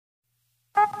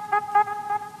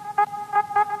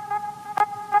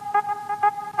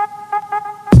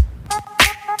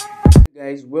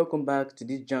guys, welcome back to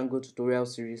this Django tutorial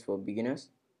series for beginners.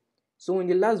 So in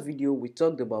the last video we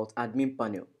talked about admin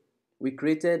panel. We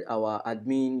created our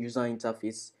admin user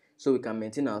interface so we can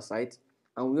maintain our site,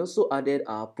 and we also added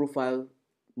our profile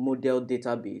model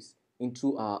database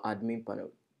into our admin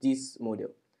panel. This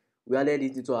model, we added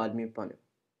it into our admin panel.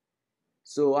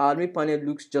 So our admin panel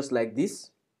looks just like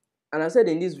this, and I said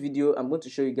in this video I'm going to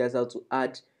show you guys how to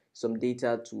add some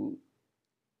data to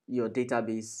your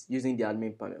database using the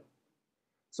admin panel.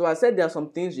 So I said there are some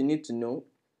things you need to know,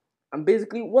 and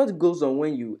basically what goes on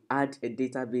when you add a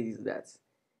database is that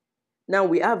now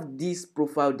we have this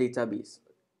profile database,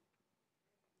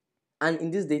 and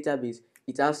in this database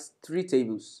it has three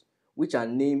tables which are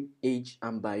name, age,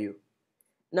 and bio.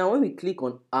 Now when we click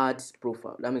on add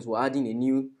profile, that means we're adding a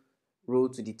new row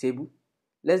to the table.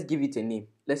 Let's give it a name.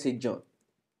 Let's say John.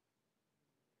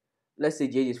 Let's say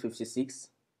age is 56.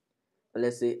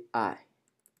 Let's say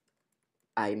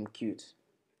I'm cute.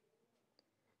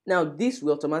 Now this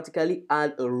will automatically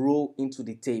add a row into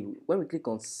the table. When we click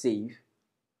on save,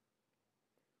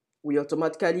 we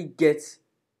automatically get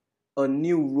a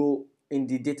new row in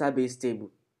the database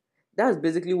table. That's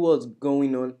basically what's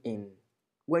going on in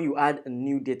when you add a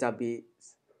new database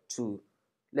to,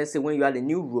 let's say when you add a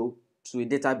new row to a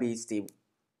database table.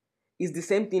 It's the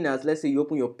same thing as, let's say you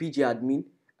open your PG admin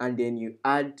and then you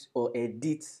add or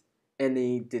edit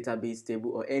any database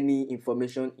table or any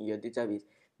information in your database.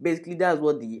 Basically, that's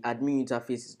what the admin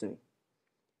interface is doing.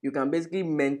 You can basically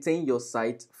maintain your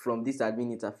site from this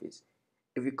admin interface.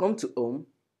 If you come to home,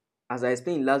 as I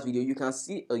explained in the last video, you can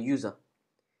see a user.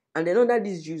 And then under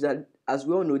this user, as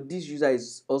we all know, this user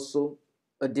is also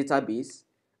a database.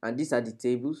 And these are the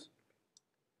tables.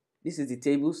 This is the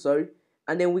table, sorry.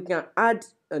 And then we can add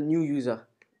a new user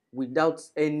without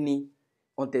any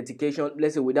authentication,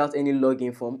 let's say without any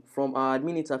login form. From our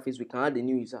admin interface, we can add a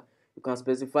new user. You can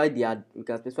specify the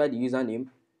username.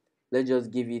 Let's just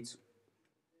give it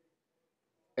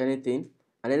anything,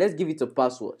 and then let's give it a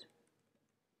password,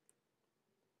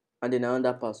 and then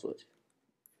another password.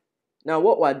 Now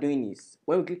what we're doing is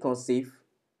when we click on save,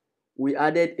 we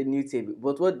added a new table.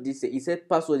 But what did it say? It said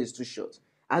password is too short.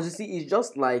 As you see, it's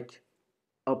just like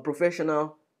a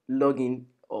professional login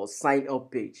or sign up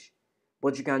page,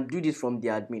 but you can do this from the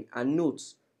admin. And note,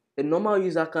 a normal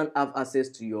user can't have access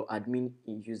to your admin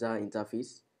user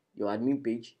interface, your admin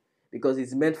page, because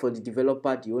it's meant for the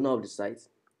developer, the owner of the site.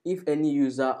 If any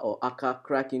user or hacker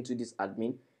crack into this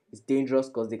admin, it's dangerous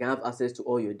because they can have access to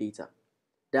all your data.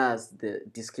 That's the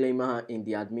disclaimer in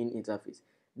the admin interface.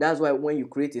 That's why when you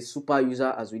create a super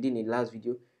user, as we did in the last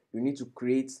video, you need to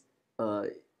create a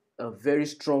very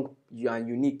strong and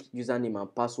unique username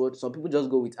and password. Some people just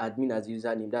go with admin as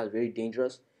username. That's very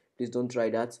dangerous. Please don't try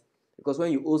that, because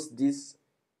when you host this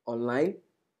online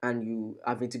and you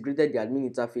have integrated the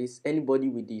admin interface, anybody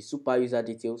with the super user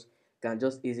details can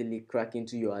just easily crack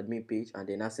into your admin page and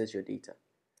then access your data.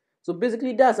 So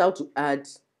basically that's how to add,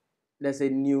 let's say,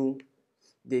 new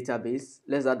database.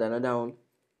 Let's add another one.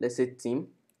 Let's say team.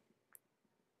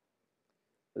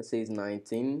 Let's say it's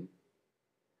 19.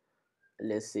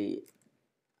 Let's say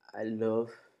I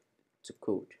love to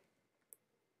code.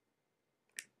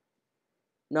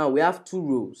 Now we have two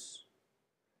rows.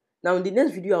 Now in the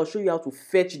next video I'll show you how to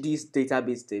fetch this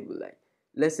database table. Like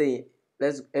let's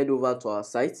head over to our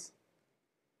site.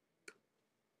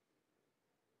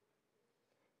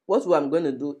 What I'm going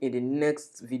to do in the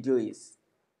next video is,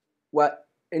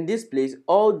 in this place,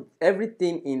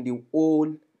 everything in the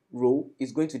whole row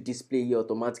is going to display here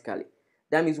automatically.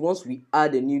 That means once we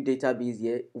add a new database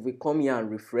here, if we come here and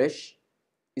refresh,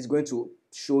 it's going to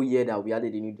show here that we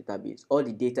added a new database. All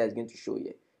the data is going to show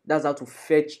here. That's how to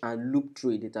fetch and look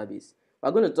through a database.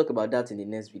 We're going to talk about that in the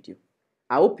next video.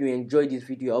 I hope you enjoyed this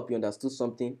video. I hope you understood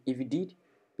something. If you did,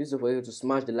 please don't forget to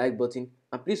smash the like button,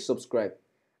 and please subscribe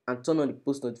and turn on the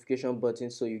post notification button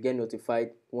so you get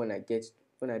notified when I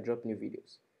drop new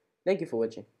videos. Thank you for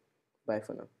watching. Bye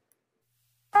for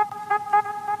now.